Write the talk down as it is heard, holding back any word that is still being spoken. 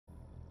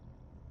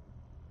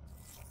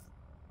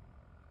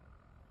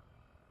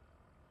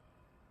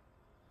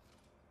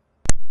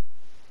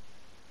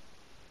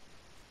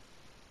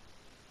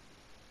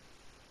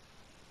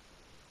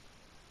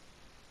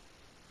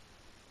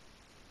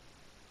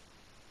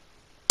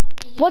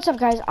What's up,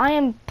 guys? I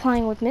am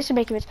playing with Mr.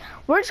 Bakovitz.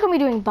 We're just gonna be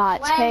doing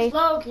bots, okay?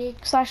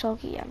 Slash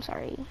Loki. I'm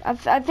sorry.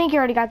 I think you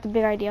already got the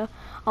big idea.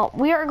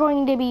 We are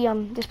going to be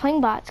just playing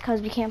bots because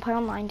we can't play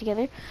online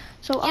together.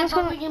 So yeah, I'm just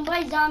gonna. We can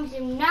play zombies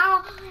and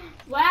now.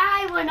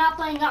 Why we're not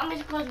playing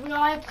zombies because we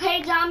already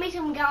played zombies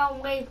and we got on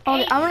wave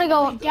 8. I'm gonna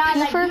go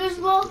Pooper.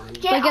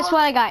 But guess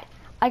what I got?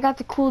 I got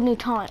the cool new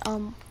taunt.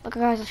 Look,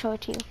 guys, I'll show it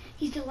to you.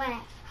 He's the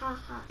laugh. Ha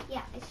ha.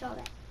 Yeah, I saw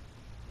that.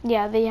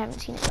 Yeah, they haven't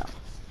seen it though.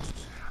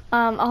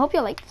 I hope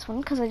you like this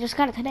one because I just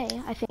got it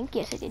today. I think.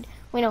 Yes, I did.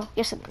 Wait, no.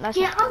 Yes, that's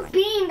yeah, I'm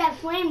being that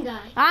flame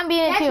guy. I'm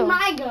being it too. That's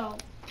my go.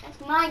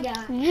 That's my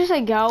guy. Did you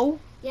say go?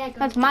 Yeah, go.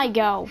 That's my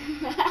go.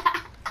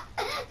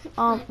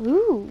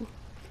 Ooh.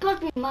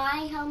 Supposed to be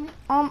my helmet.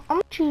 I'm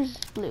gonna choose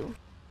blue.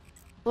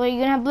 Well, you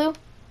gonna have blue?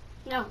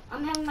 No,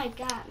 I'm having my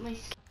guy. My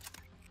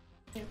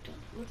character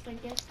looks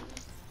like Destiny.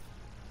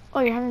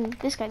 Oh, you're having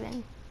this guy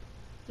then?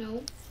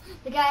 No,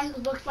 the guy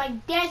who looks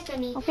like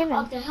Destiny. Okay then.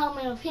 Of the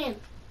helmet of him.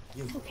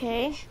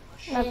 Okay.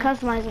 Now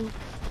customize them.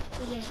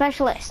 Yeah.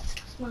 Specialist.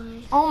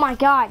 Smile. Oh my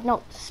God,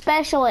 no.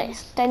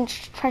 Specialist. Then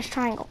press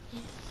triangle.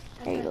 Yes.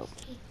 There you go.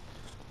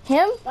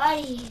 Him?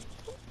 Buddy.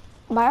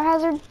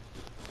 Biohazard.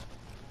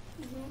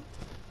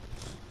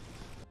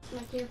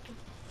 My character.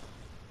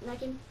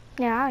 Like him?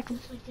 Yeah, I like him.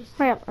 Just like this.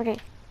 Hurry up. Okay.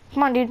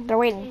 Come on, dude. They're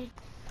waiting. Okay.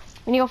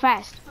 We need to go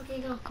fast. Okay,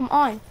 go. Come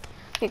on.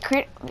 Okay,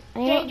 create.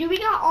 Okay, do we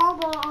got all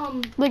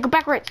the Wait, go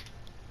backwards.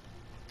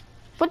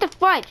 What the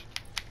fudge?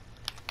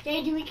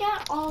 Okay, do we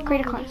got all the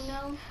Create a class.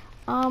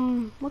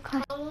 What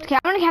class? Okay,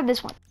 I'm gonna have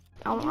this one.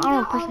 I don't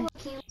know personally.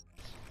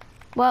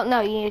 Well, no,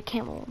 you need a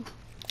camel.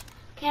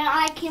 Can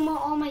I camo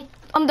all my?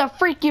 I'm the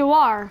freak you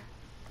are.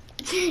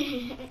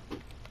 Oh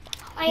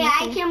yeah,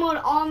 I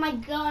camoed all my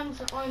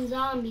guns on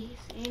zombies.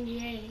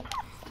 NDA.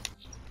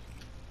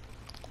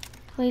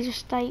 Laser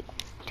sight,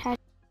 attach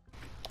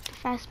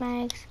fast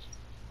mags.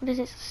 What is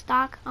it?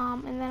 Stock.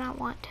 And then I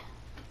want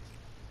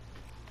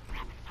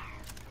rapid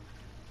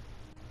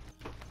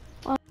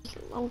fire.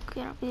 Oh,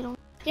 get up, you don't.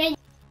 Okay,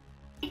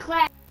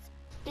 class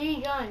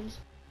 3 guns.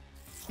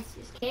 This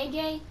is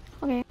KJ.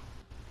 Okay.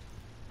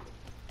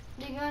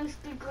 3 guns,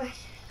 3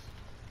 classes.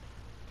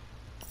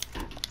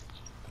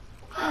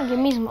 Oh, give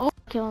me some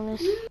overkill on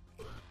this.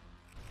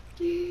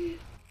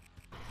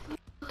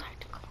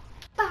 Tactical.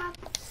 5,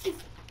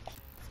 6,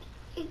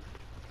 8.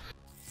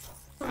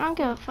 I don't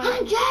give a fuck.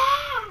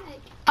 100!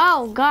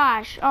 Oh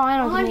gosh. Oh, I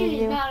don't know what 100 to is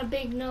do. not a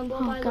big number,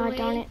 by the Oh way. God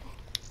darn it.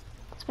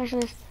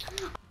 Specialist.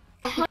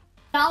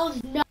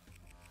 $100 not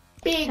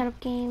big. Setup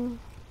game.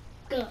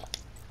 Good.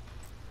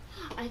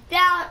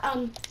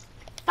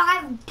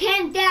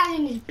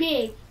 10,000 is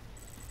big.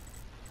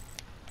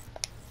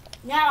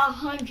 Not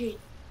 100.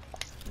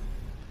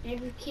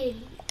 Never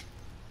kidding.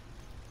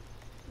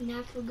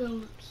 Not for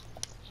grown-ups.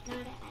 Not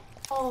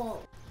at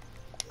all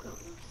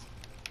grown-ups.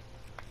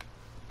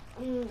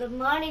 The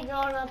money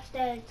grown-ups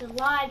that's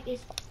alive is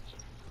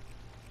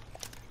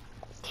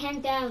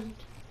 10,000.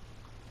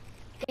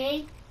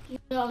 Okay? You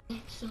know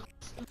that so.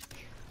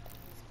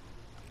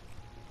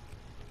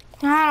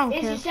 I don't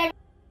This care. is second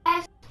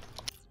class.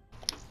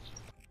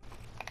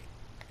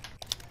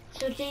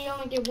 So today you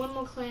only get 1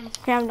 more class.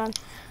 Okay, I'm done.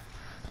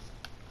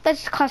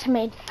 That's the class I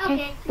made.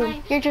 Okay, Boom.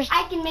 fine. You're just.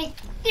 I can make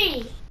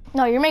 3.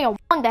 No, you're making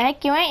 1. The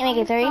heck you ain't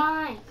making 3.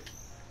 Fine.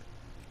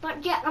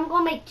 But yeah, I'm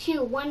gonna make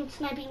 2. 1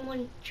 sniping,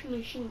 1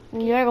 machine.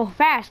 You gotta go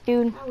fast,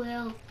 dude. I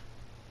will.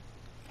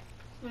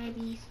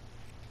 Snipies.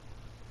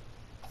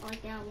 I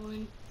like that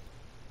one.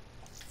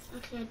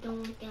 Actually, I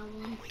don't like that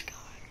one. Oh my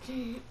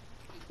God.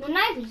 The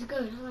knife is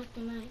good. I like the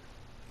knife.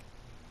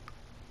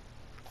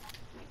 I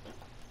like that.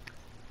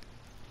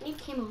 You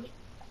came over.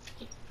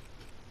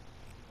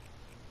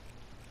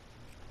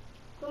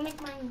 Go make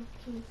mine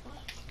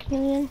camouflage.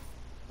 Chameleon.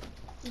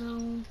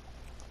 No.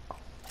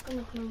 Go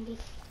make mine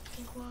this.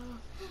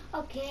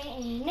 Okay,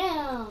 and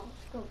now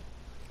let's go.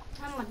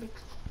 I'm my big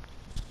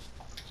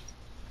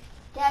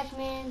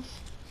attachments.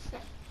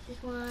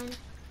 This one.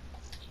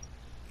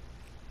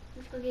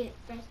 Let's go get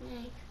fast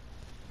mag.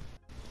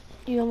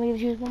 Do you want me to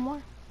choose one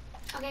more?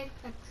 Okay,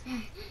 thanks.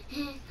 Do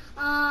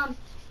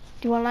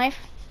you want a knife?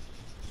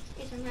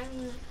 Yes, I'm having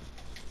a.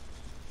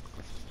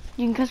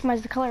 You can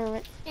customize the color of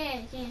it.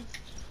 Yeah, yeah.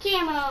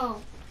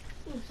 Camo!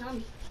 Ooh,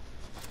 zombie.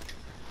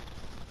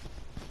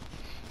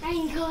 I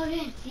can color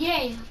this.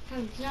 Yay!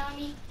 I'm a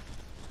zombie.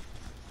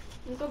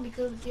 I'm gonna be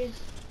good with this.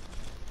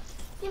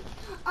 Yep.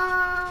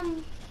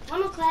 One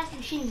more class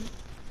machine.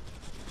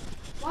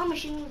 One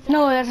machine.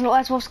 No,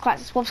 that's Wolf's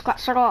class. It's Wolf's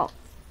class. Start out.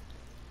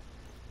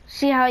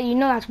 See how you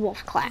know that's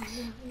Wolf's class.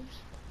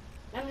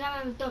 I'm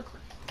not in third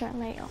class. Okay,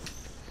 there you go.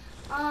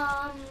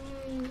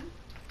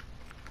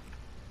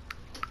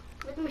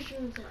 What the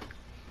machines are?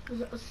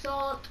 There's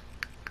assault.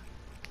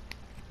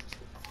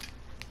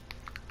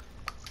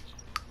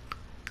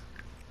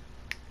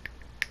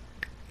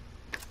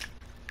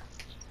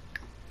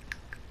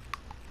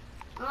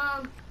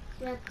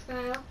 Rapid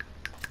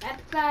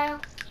fire,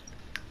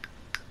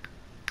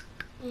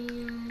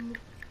 and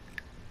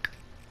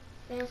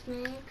fast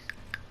mags.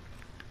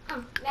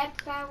 Oh,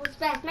 rapid fire was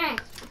fast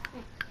mags.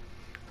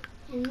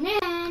 And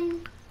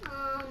then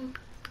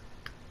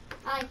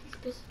like these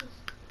pistols.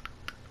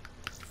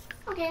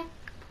 Okay,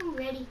 I'm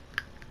ready.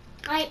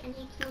 Alright, I need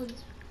to kill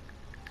this.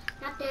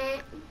 Not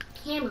that.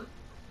 Camo.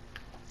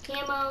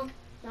 Camo.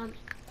 Zombie.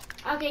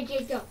 Okay,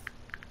 Jake, go.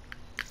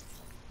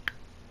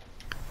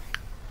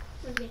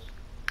 Okay.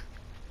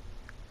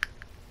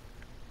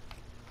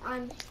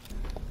 I'm.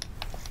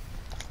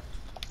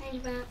 Thank you,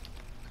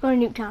 Go to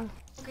Nuketown.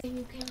 okay,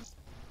 you can.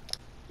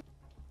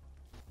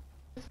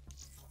 Yes.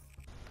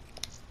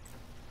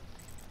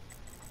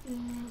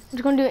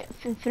 Just gonna do it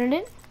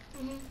Infinite.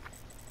 Mm-hmm.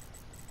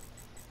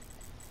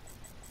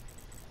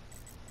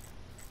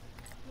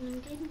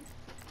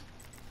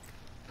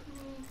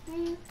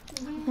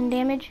 And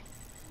damage.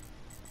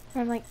 I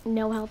have like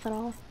no health at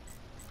all.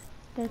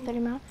 The 30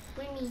 amount.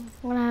 What do you mean?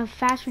 We're gonna have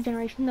fast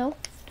regeneration though.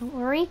 Don't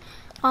worry.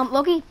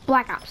 Loki,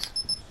 Black Ops.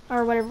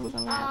 Or whatever we're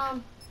gonna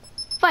have.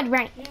 Fudge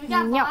Brownie. We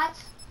got No.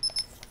 bots.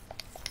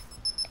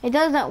 It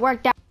doesn't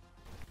work that.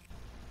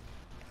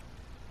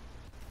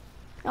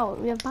 Oh,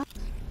 we have bots?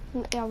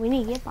 Yeah, we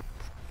need to get bots.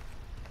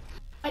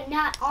 But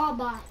not all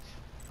bots.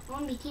 I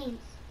want to be teams.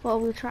 Well,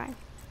 we'll try.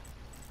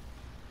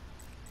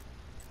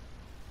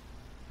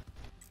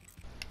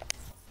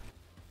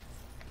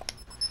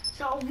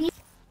 So we.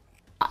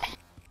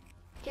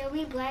 Can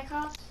we Black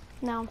Ops?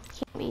 No,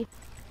 can't be.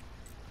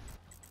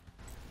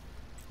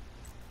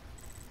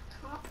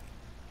 Top.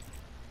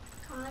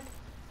 COD.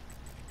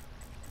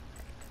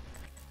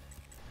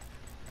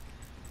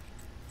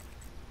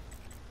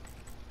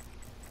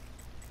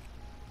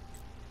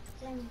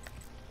 Then.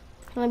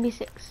 Can only be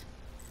 6.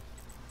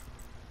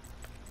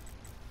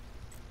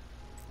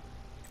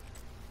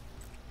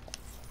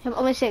 Yep,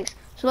 only 6.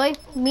 So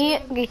like me,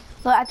 okay.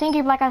 Look, I think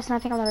you're Black Ops and I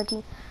think I'm on our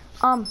team.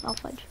 Oh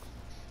fudge.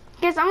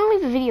 Guys, I'm gonna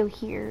leave the video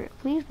here.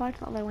 Please watch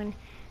the other one.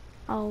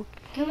 Okay.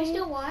 Can we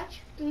still watch?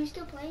 Can we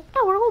still play?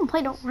 No, we're gonna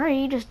play. Don't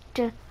worry. Just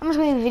I'm just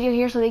gonna leave the video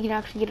here so they can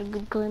actually get a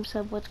good glimpse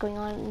of what's going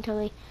on until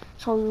they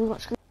saw we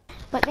won't skip.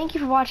 But thank you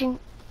for watching.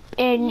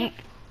 And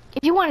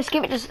if you want to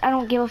skip it, just I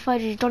don't give a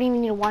fudge. You don't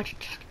even need to watch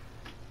it.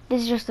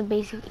 This is just the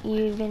basic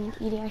even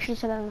eating. I should have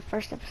said that in the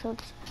first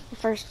episode, the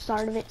first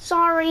start of it.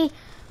 Sorry.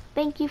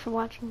 Thank you for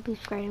watching. Please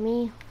subscribe to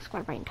me.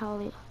 Subscribe right and all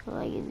the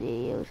like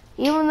videos,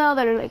 even though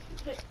they're like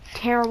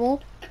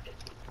terrible.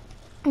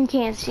 You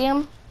can't see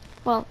them.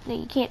 Well,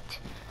 you can't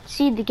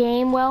see the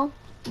game well.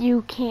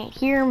 You can't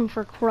hear them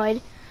for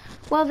crud.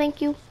 Well,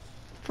 thank you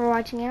for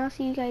watching, and I'll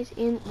see you guys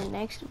in the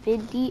next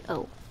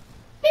video.